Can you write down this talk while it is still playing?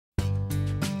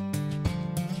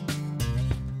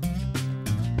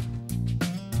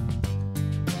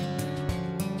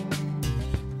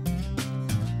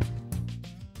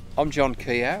I'm John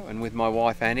Keogh, and with my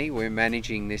wife Annie we're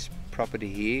managing this property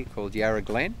here called Yarra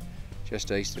Glen,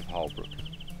 just east of Holbrook.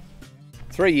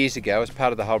 3 years ago, as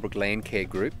part of the Holbrook Land Care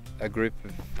Group, a group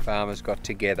of farmers got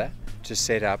together to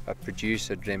set up a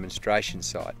producer demonstration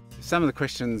site. Some of the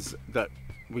questions that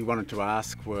we wanted to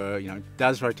ask were,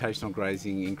 does rotational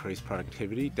grazing increase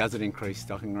productivity? Does it increase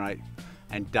stocking rate?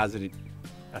 And does it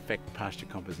affect pasture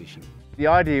composition? The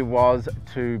idea was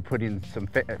to put in some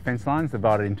fence lines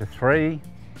divided into 3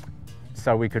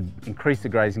 so we could increase the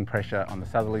grazing pressure on the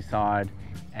southerly side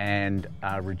and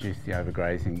reduce the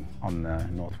overgrazing on the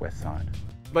northwest side.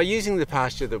 By using the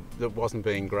pasture that wasn't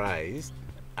being grazed,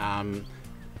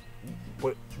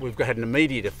 we've had an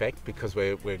immediate effect because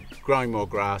we're growing more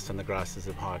grass and the grass is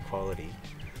of high quality.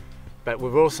 But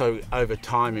we're also, over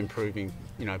time, improving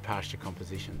pasture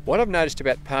composition. What I've noticed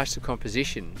about pasture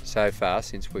composition so far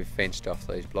since we've fenced off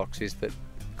these blocks is that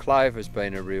clover's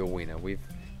been a real winner.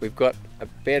 We've got a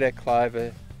better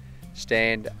clover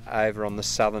stand over on the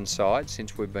southern side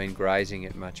since we've been grazing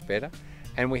it much better,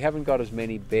 and we haven't got as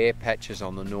many bare patches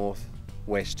on the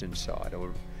northwestern side,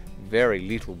 or very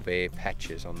little bare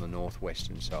patches on the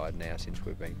northwestern side now since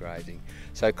we've been grazing.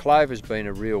 So clover's been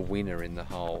a real winner in the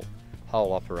whole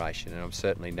operation, and I've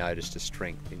certainly noticed a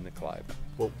strength in the clover.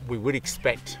 Well, we would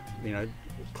expect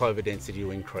clover density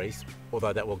to increase,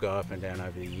 although that will go up and down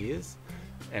over the years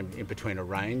and in between a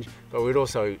range, but we'd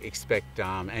also expect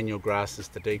annual grasses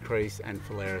to decrease and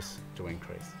phalaris to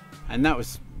increase. And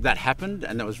that happened,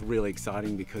 and that was really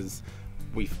exciting because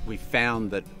we found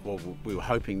that, well, we were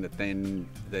hoping that then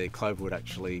the clover would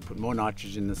actually put more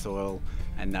nitrogen in the soil,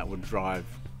 and that would drive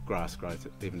grass growth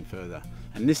even further.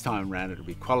 And this time around it'll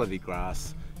be quality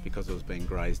grass because it was being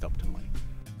grazed optimally.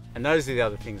 And those are the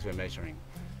other things we're measuring: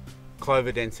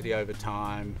 clover density over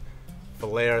time,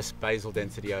 phalaris basal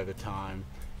density over time,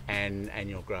 and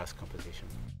annual grass composition.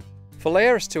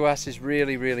 Phalaris to us is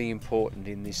really, really important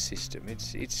in this system.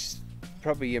 It's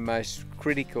probably your most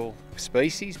critical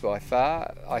species by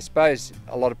far. I suppose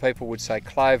a lot of people would say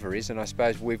clover is, and I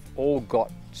suppose we've all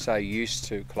got so used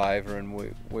to clover, and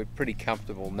we're pretty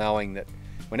comfortable knowing that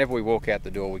whenever we walk out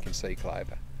the door we can see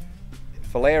clover.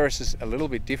 Phalaris is a little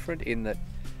bit different in that,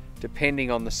 depending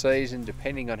on the season,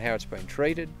 depending on how it's been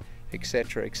treated,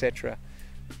 etc., etc.,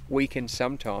 we can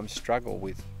sometimes struggle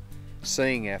with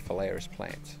seeing our phalaris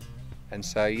plants. And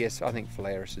so yes, I think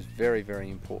phalaris is very,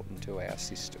 very important to our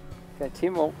system. Okay,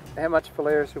 Tim, well, how much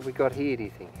phalaris have we got here, do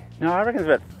you think? I reckon it's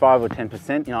about 5 or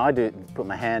 10%. I do put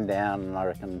my hand down, and I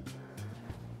reckon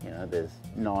there's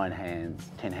 9 hands,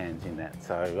 10 hands in that,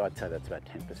 so I'd say that's about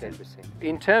 10%.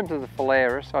 In terms of the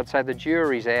phalaris, I'd say the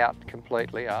jury's out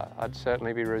completely. I'd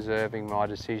certainly be reserving my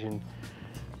decision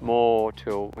more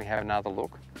till we have another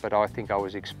look, but I think I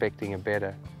was expecting a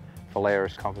better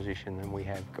phalaris composition than we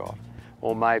have got,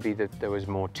 or maybe that there was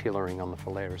more tillering on the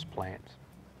phalaris plants.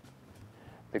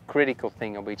 The critical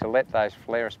thing will be to let those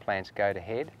phalaris plants go to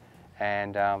head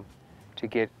and to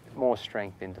get more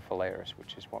strength into phalaris,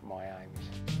 which is what my aim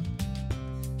is.